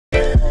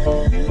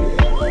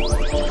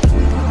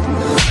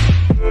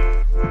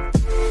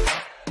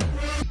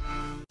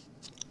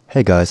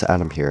Hey guys,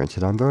 Adam here, and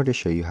today I'm going to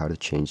show you how to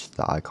change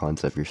the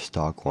icons of your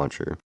stock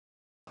launcher.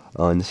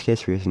 In this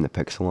case, we're using the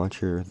Pixel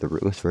launcher, the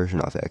rootless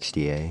version of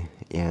XDA,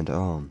 and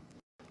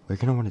what you're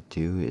going to want to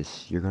do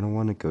is you're going to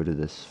want to go to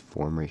this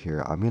form right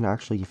here. I'm going to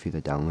actually give you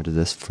the download of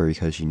this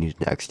because you need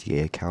an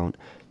XDA account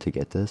to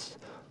get this.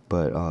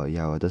 But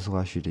yeah, what this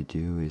allows you to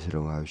do is it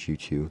allows you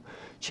to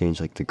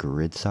change like the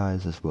grid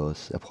size as well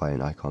as apply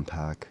an icon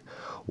pack,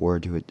 or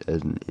do it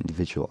as an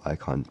individual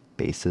icon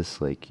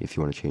basis. Like if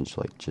you want to change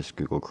like just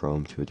Google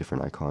Chrome to a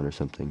different icon or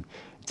something,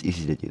 it's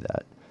easy to do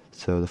that.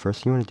 So the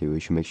first thing you want to do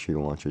is you make sure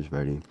your launcher is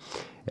ready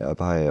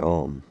by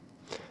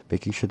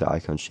making sure the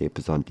icon shape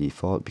is on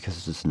default, because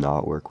it does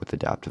not work with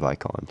adaptive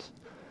icons.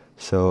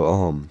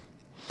 So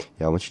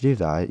yeah, once you do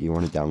that, you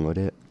want to download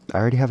it. I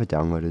already have it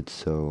downloaded,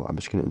 so I'm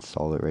just gonna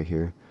install it right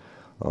here.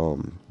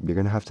 You're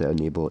gonna have to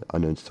enable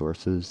unknown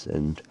sources,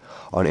 and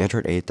on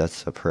Android 8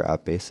 that's a per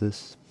app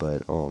basis,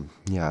 but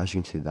yeah, as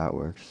you can see that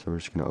works. So we're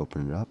just gonna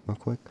open it up real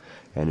quick,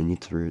 and it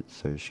needs root,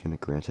 so we're just gonna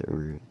grant it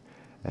root,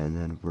 and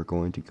then we're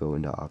going to go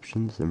into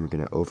options, and we're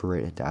gonna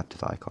overwrite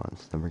adaptive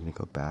icons. Then we're gonna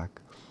go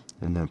back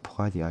and then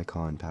apply the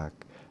icon pack,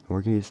 and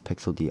we're gonna use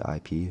Pixel D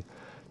IP.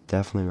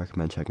 Definitely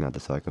recommend checking out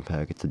this icon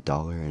pack. It's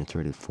 $1 and it's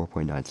rated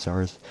 4.9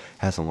 stars.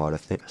 Has a lot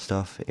of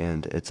stuff,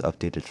 and it's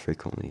updated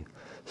frequently.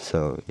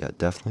 So yeah,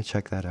 definitely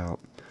check that out.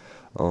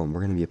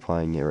 We're gonna be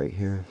applying it right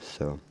here.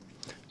 So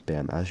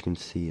bam, as you can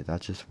see,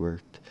 that just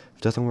worked. If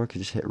it doesn't work, you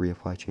just hit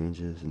reapply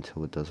changes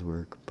until it does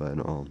work. But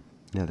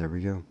yeah, there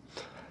we go.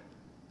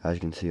 As you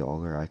can see,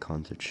 all our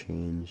icons are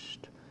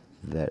changed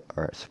that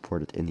are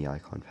supported in the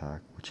icon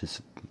pack, which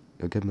is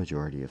a good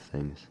majority of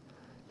things.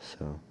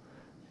 So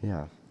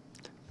yeah,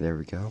 there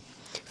we go.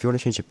 If you want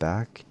to change it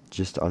back,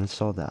 just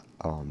uninstall that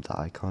the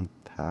icon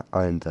pack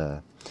and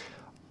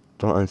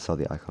don't uninstall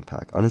the icon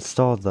pack.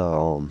 Uninstall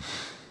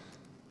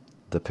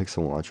the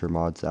Pixel Launcher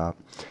Mods app,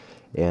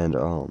 and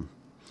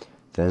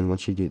then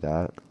once you do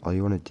that, all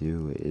you want to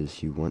do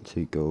is you want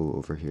to go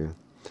over here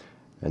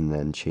and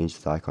then change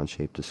the icon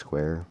shape to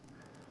square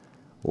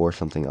or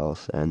something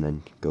else, and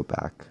then go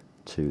back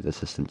to the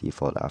system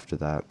default after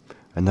that,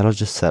 and that'll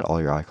just set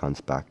all your icons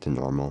back to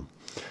normal.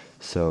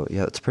 So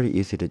yeah, it's pretty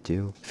easy to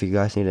do. If you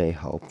guys need any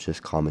help,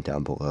 just comment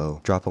down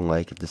below. Drop a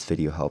like if this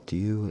video helped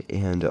you,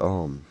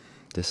 and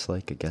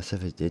dislike I guess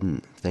if it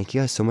didn't. Thank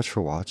you guys so much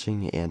for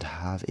watching, and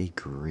have a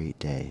great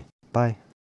day. Bye.